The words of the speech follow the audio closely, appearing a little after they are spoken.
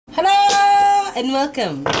and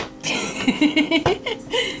welcome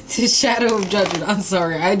to Shadow of Judgment. I'm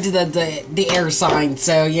sorry, I did that the air sign,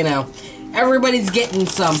 so you know, everybody's getting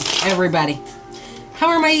some. Everybody. How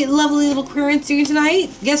are my lovely little currents doing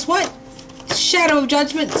tonight? Guess what? Shadow of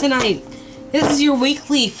Judgment tonight. This is your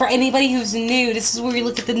weekly for anybody who's new. This is where we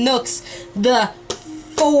look at the nooks, the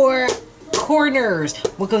four corners,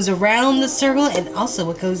 what goes around the circle, and also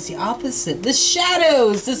what goes the opposite. The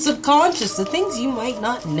shadows, the subconscious, the things you might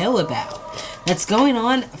not know about. That's going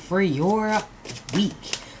on for your week.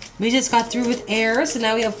 We just got through with air, so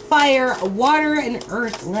now we have fire, water, and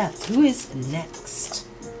earth left. Who is next?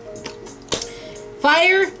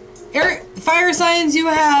 Fire, air, fire signs, you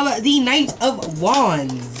have the Knight of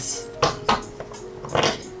Wands.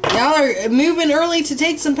 Y'all are moving early to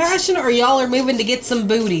take some passion, or y'all are moving to get some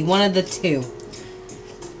booty. One of the two.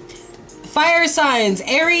 Fire signs,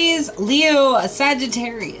 Aries, Leo,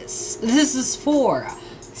 Sagittarius. This is for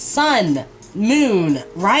Sun, Moon,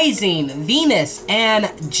 Rising, Venus,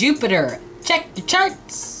 and Jupiter. Check your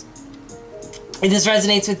charts. If this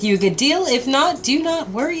resonates with you, a good deal. If not, do not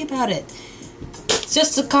worry about it. It's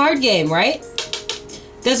just a card game, right?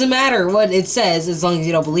 Doesn't matter what it says as long as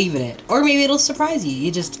you don't believe in it. Or maybe it'll surprise you.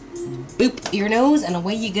 You just boop your nose and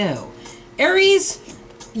away you go. Aries,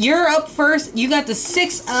 you're up first. You got the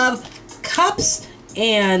Six of Cups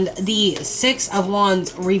and the Six of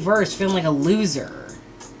Wands reversed, feeling like a loser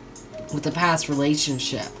with the past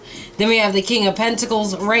relationship. Then we have the King of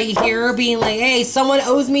Pentacles right here being like, hey, someone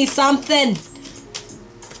owes me something.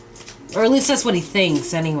 Or at least that's what he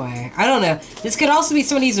thinks, anyway. I don't know. This could also be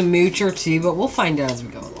somebody who's a moocher, too, but we'll find out as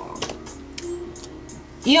we go along.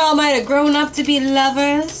 Y'all might have grown up to be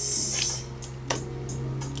lovers.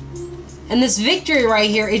 And this victory right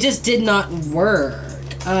here, it just did not work.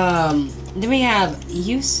 Then we have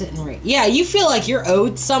you sitting right... Yeah, you feel like you're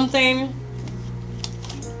owed something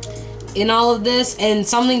in all of this, and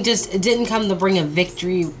something just didn't come to bring a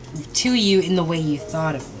victory to you in the way you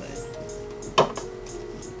thought it would.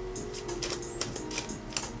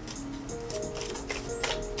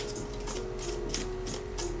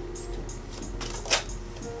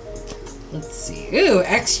 Let's see. Ooh,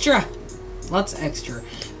 extra. Lots of extra.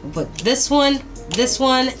 We'll put this one,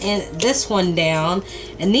 and this one down.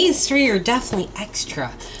 And these three are definitely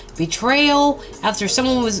extra. Betrayal, after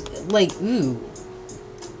someone was like, ooh.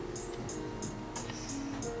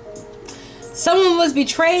 Someone was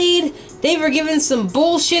betrayed. They were given some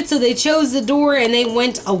bullshit, so they chose the door and they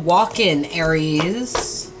went a walk-in,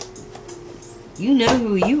 Aries. You know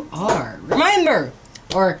who you are. Remember.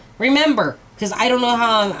 Because I don't know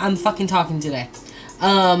how I'm fucking talking today.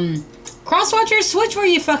 Crosswatchers, switch where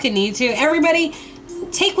you fucking need to. Everybody,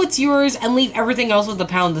 take what's yours and leave everything else with a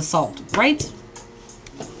pound of salt. Right?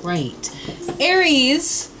 Right.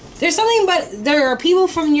 Aries, there's something, but there are people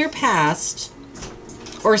from your past,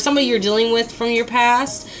 or somebody you're dealing with from your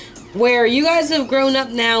past, where you guys have grown up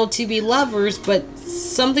now to be lovers, but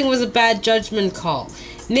something was a bad judgment call.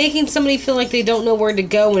 Making somebody feel like they don't know where to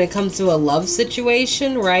go when it comes to a love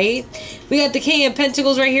situation, right? We got the King of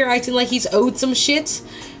Pentacles right here acting like he's owed some shit.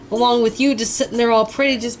 Along with you just sitting there all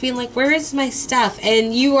pretty, just being like, where is my stuff?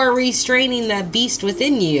 And you are restraining that beast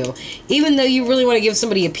within you. Even though you really want to give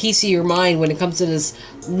somebody a piece of your mind when it comes to this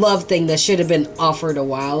love thing that should have been offered a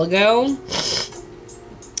while ago.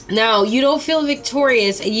 Now, you don't feel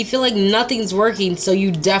victorious and you feel like nothing's working, so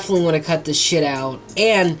you definitely want to cut this shit out.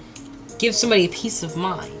 And give somebody a peace of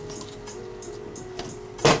mind.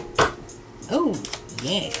 Oh,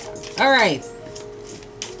 yeah. Alright.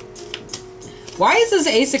 Why is this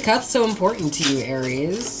Ace of Cups so important to you,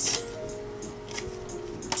 Aries?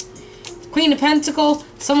 Queen of Pentacles.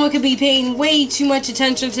 Someone could be paying way too much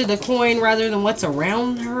attention to the coin rather than what's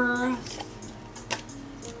around her.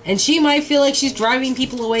 And she might feel like she's driving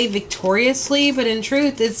people away victoriously, but in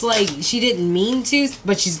truth, it's like she didn't mean to,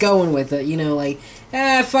 but she's going with it, you know, like,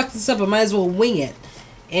 I fucked this up, I might as well wing it.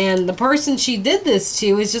 And the person she did this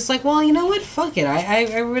to is just like, well, you know what, fuck it,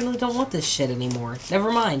 I really don't want this shit anymore.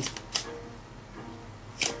 Never mind.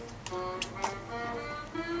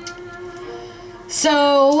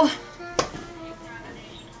 So,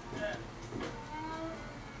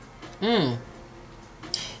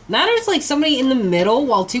 now there's like somebody in the middle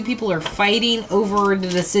while two people are fighting over the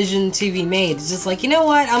decision to be made. It's just like, you know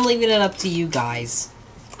what, I'm leaving it up to you guys.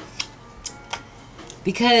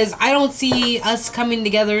 Because I don't see us coming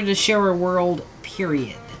together to share a world,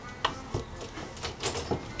 period.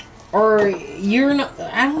 Or you're not,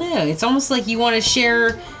 I don't know. It's almost like you want to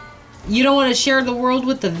share, you don't want to share the world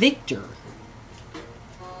with the victor.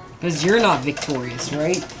 Because you're not victorious,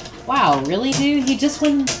 right? Wow, really, dude? He just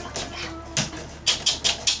went...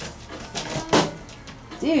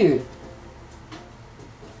 Dude.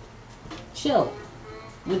 chill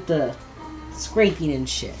with the scraping and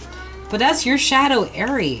shit. But that's your shadow,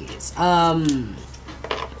 Aries. I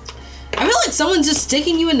feel like someone's just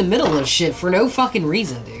sticking you in the middle of shit for no fucking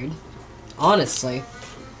reason, dude. Honestly.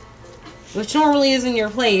 Which normally isn't your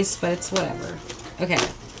place, but it's whatever. Okay.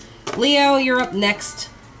 Leo, you're up next.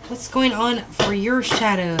 What's going on for your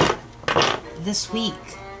shadow this week?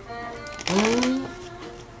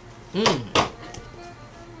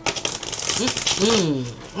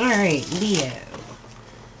 Alright, Leo.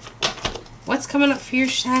 What's coming up for your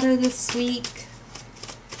shadow this week?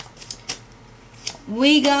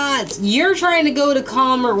 We got, you're trying to go to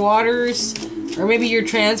calmer waters, or maybe you're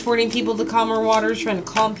transporting people to calmer waters, trying to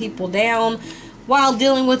calm people down, while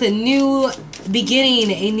dealing with a new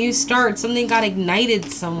beginning, a new start. Something got ignited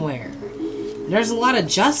somewhere. There's a lot of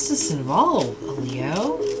justice involved,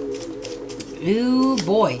 Leo. Ooh,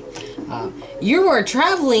 boy. You are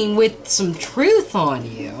traveling with some truth on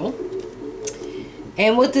you.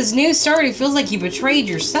 And with this new start, it feels like you betrayed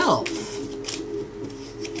yourself.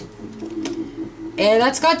 And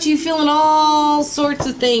that's got you feeling all sorts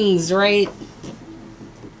of things, right?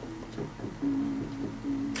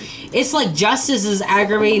 It's like justice is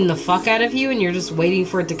aggravating the fuck out of you, and you're just waiting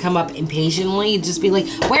for it to come up impatiently. Just be like,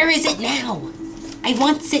 where is it now? I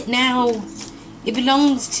want it now. It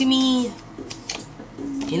belongs to me.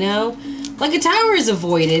 You know? Like a tower is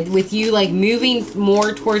avoided with you like moving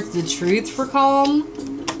more towards the truth for calm.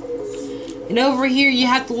 And over here you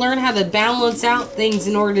have to learn how to balance out things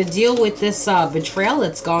in order to deal with this betrayal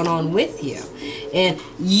that's gone on with you. And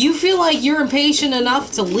you feel like you're impatient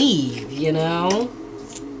enough to leave, you know?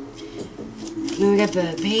 Then we got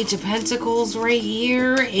the Page of Pentacles right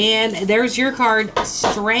here. And there's your card,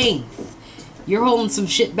 Strength. You're holding some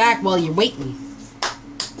shit back while you're waiting.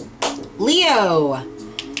 Leo.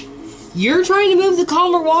 You're trying to move the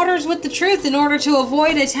calmer waters with the truth in order to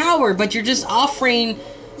avoid a tower, but you're just offering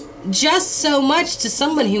just so much to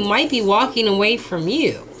someone who might be walking away from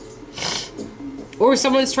you. Or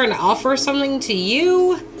someone's trying to offer something to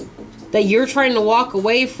you that you're trying to walk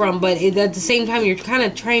away from, but at the same time you're kind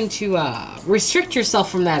of trying to restrict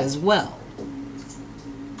yourself from that as well.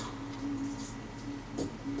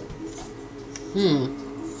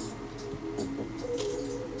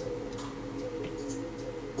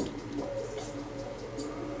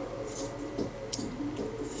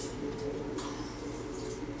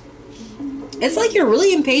 It's like you're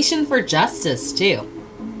really impatient for justice, too.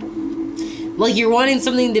 Like you're wanting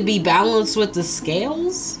something to be balanced with the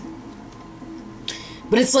scales.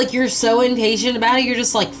 But it's like you're so impatient about it, you're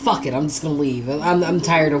just like, fuck it, I'm just gonna leave. I'm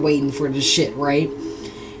tired of waiting for this shit, right?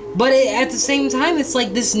 But at the same time, it's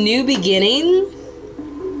like this new beginning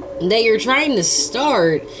that you're trying to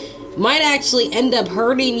start might actually end up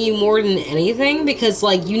hurting you more than anything, because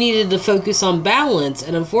like you needed to focus on balance,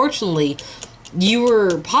 and unfortunately you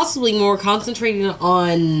were possibly more concentrating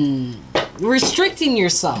on restricting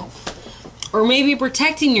yourself, or maybe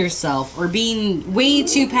protecting yourself, or being way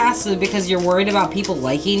too passive because you're worried about people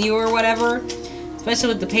liking you or whatever. Especially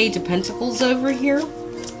with the Page of Pentacles over here.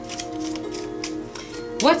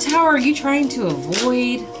 What tower are you trying to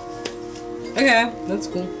avoid? Okay, that's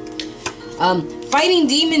cool. Fighting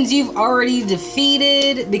demons you've already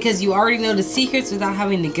defeated because you already know the secrets without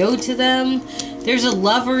having to go to them. There's a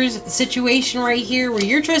lover's situation right here where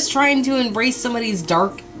you're just trying to embrace somebody's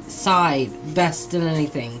dark side best than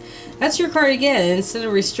anything. That's your card again. Instead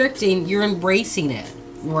of restricting, you're embracing it,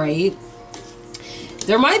 right?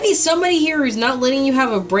 There might be somebody here who's not letting you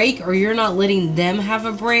have a break, or you're not letting them have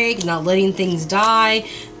a break, not letting things die,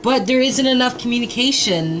 but there isn't enough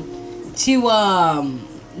communication to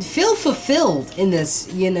feel fulfilled in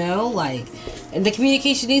this, you know? Like, and the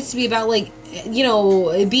communication needs to be about, like, you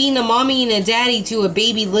know, being a mommy and a daddy to a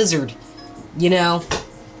baby lizard, you know?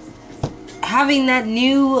 Having that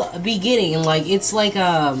new beginning, like, it's like,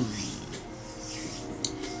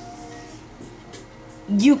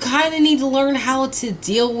 you kind of need to learn how to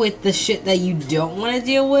deal with the shit that you don't want to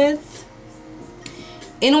deal with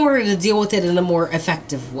in order to deal with it in a more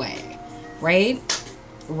effective way, right?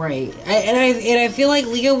 Right. And I feel like,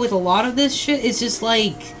 Leo, with a lot of this shit, it's just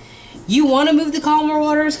like, you want to move the calmer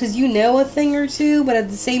waters because you know a thing or two, but at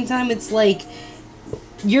the same time, it's like,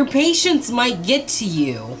 your patience might get to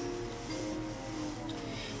you.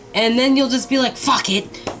 And then you'll just be like, fuck it.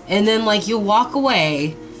 And then, like, you'll walk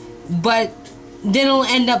away. But then it'll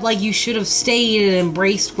end up like you should have stayed and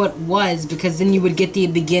embraced what was, because then you would get the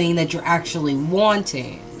beginning that you're actually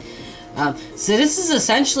wanting. So this is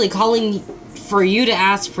essentially calling for you to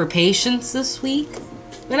ask for patience this week.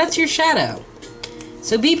 But that's your shadow.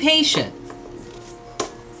 So be patient.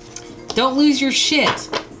 Don't lose your shit.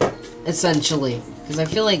 essentially. Because I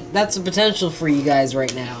feel like that's a potential for you guys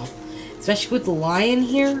right now. Especially with the lion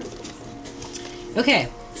here. Okay,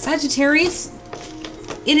 Sagittarius,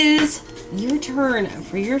 it is your turn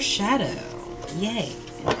for your shadow. Yay.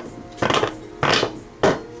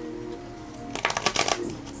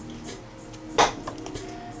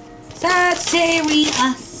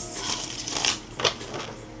 Sagittarius.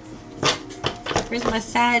 Where's my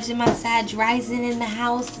Sag and my Sag rising in the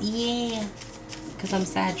house? Yeah. Because I'm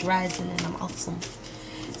Sag rising and I'm awesome.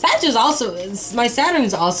 Sag is also, my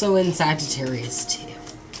Saturn's also in Sagittarius too.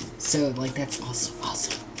 So, like, that's also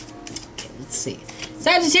awesome. Okay, let's see.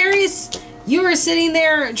 Sagittarius, you are sitting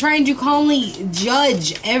there trying to calmly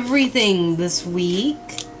judge everything this week.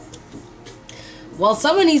 Well,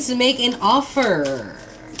 someone needs to make an offer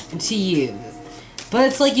to you. But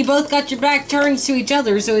it's like you both got your back turned to each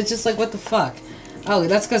other, so it's just like, what the fuck? Oh,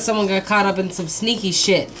 that's because someone got caught up in some sneaky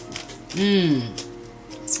shit.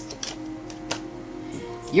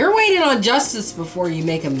 You're waiting on justice before you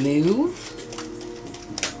make a move.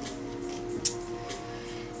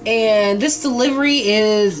 And this delivery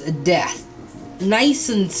is death. Nice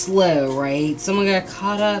and slow, right? Someone got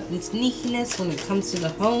caught up in sneakiness when it comes to the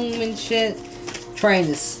home and shit.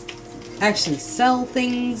 Trying to actually sell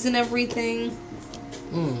things and everything.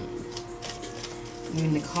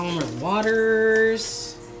 In the calmer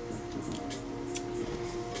waters.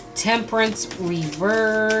 Temperance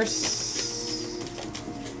reverse.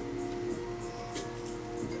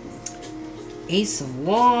 Ace of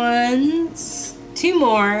Wands. 2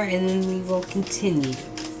 more, and then we will continue.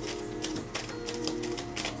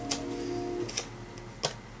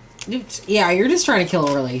 Oops. Yeah, you're just trying to kill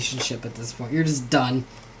a relationship at this point. You're just done.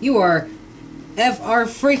 You are F.R.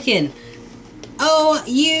 freaking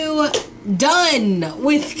you done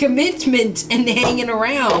with commitment and hanging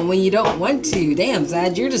around when you don't want to. Damn,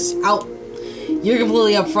 Zad, you're just out. You're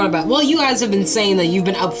completely upfront about. Well, you guys have been saying that you've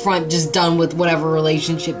been upfront, just done with whatever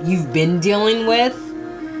relationship you've been dealing with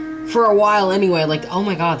for a while anyway. Like, oh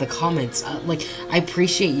my god, the comments. Like, I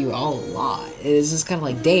appreciate you all a lot. It's just kind of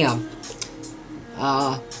like, damn.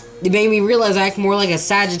 It made me realize I act more like a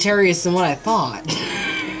Sagittarius than what I thought.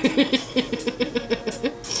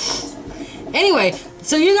 Anyway,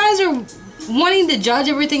 so you guys are wanting to judge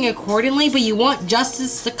everything accordingly, but you want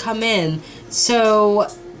justice to come in so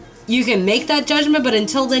you can make that judgment, but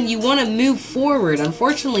until then you want to move forward.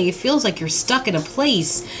 Unfortunately, it feels like you're stuck in a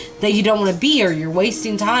place that you don't want to be, or you're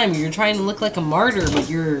wasting time, or you're trying to look like a martyr,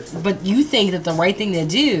 but you think that the right thing to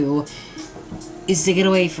do is to get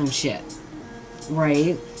away from shit,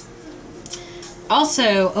 right?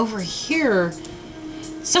 Also, over here,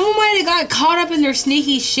 someone might have got caught up in their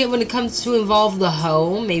sneaky shit when it comes to involve the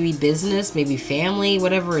home, maybe business, maybe family,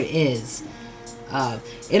 whatever it is.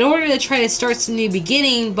 In order to try to start some new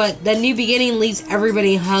beginning, but that new beginning leaves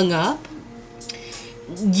everybody hung up.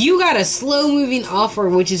 You got a slow-moving offer,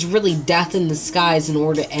 which is really death in the skies in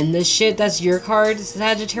order to end this shit. That's your card,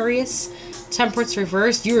 Sagittarius. Temperance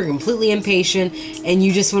reversed. You are completely impatient, and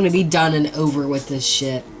you just want to be done and over with this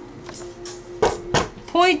shit.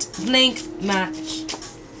 Point blank match.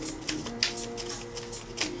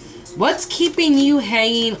 What's keeping you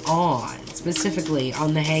hanging on, specifically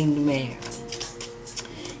on the Hanged Man?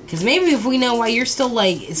 Because maybe if we know why you're still,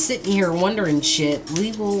 like, sitting here wondering shit,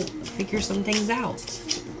 we will figure some things out.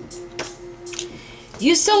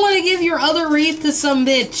 You still want to give your other wreath to some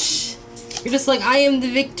bitch. You're just like, I am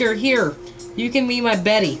the victor here. You can be my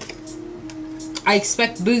Betty. I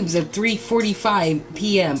expect boobs at 3:45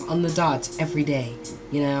 p.m. on the dot every day,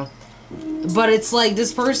 you know? But it's like,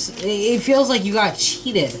 this person, it feels like you got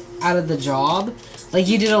cheated out of the job. Like,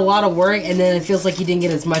 you did a lot of work, and then it feels like you didn't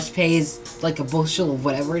get as much pay as, like, a bushel of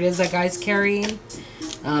whatever it is that guy's carrying.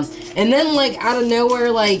 And then, like, out of nowhere,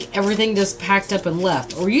 like, everything just packed up and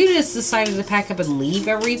left. Or you just decided to pack up and leave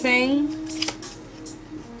everything.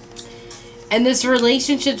 And this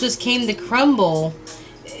relationship just came to crumble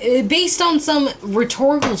based on some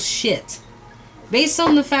rhetorical shit. Based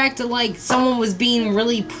on the fact that, like, someone was being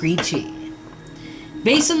really preachy.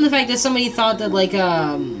 Based on the fact that somebody thought that, like,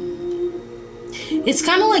 it's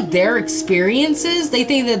kind of like their experiences. They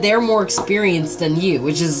think that they're more experienced than you,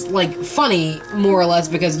 which is, like, funny, more or less,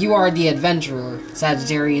 because you are the adventurer,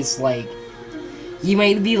 Sagittarius. Like, you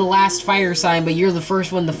might be the last fire sign, but you're the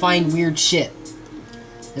first one to find weird shit.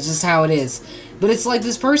 That's just how it is. But it's like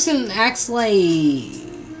this person acts like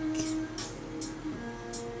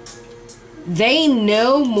they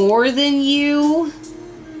know more than you.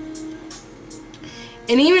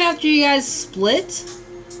 And even after you guys split,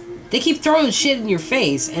 they keep throwing shit in your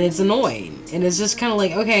face, and it's annoying. And it's just kind of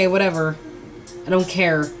like, okay, whatever. I don't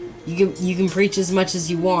care. You can preach as much as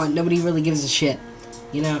you want. Nobody really gives a shit.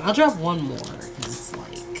 You know, I'll drop one more. It's like...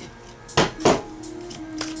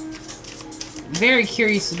 very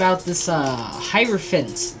curious about this,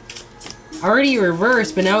 Hierophant. Already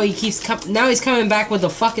reversed, but now he's coming back with a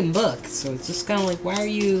fucking book. So it's just kind of like, why are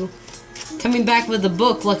you coming back with a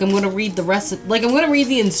book? Like I'm gonna read the rest of, like I'm gonna read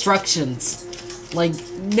the instructions. Like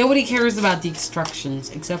nobody cares about the instructions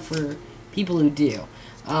except for people who do.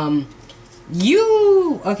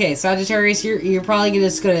 Okay, Sagittarius, you're probably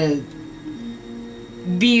just gonna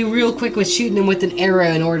be real quick with shooting them with an arrow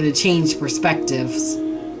in order to change perspectives.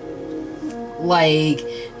 Like,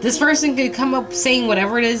 this person could come up saying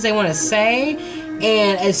whatever it is they want to say,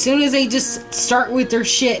 and as soon as they just start with their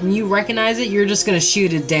shit and you recognize it, you're just gonna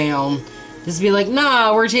shoot it down. Just be like,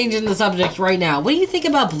 nah, we're changing the subject right now. What do you think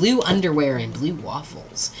about blue underwear and blue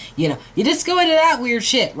waffles? You know, you just go into that weird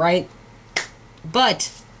shit, right?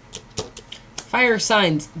 But, fire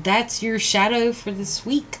signs, that's your shadow for this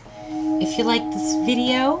week. If you like this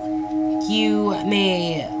video, you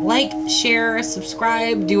may like, share,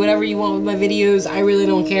 subscribe, do whatever you want with my videos. I really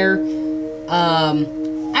don't care.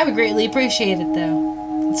 I would greatly appreciate it,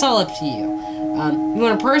 though. It's all up to you. You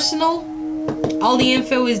want a personal? All the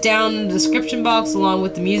info is down in the description box, along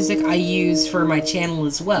with the music I use for my channel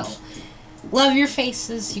as well. Love your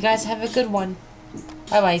faces. You guys have a good one.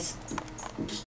 Bye-bye.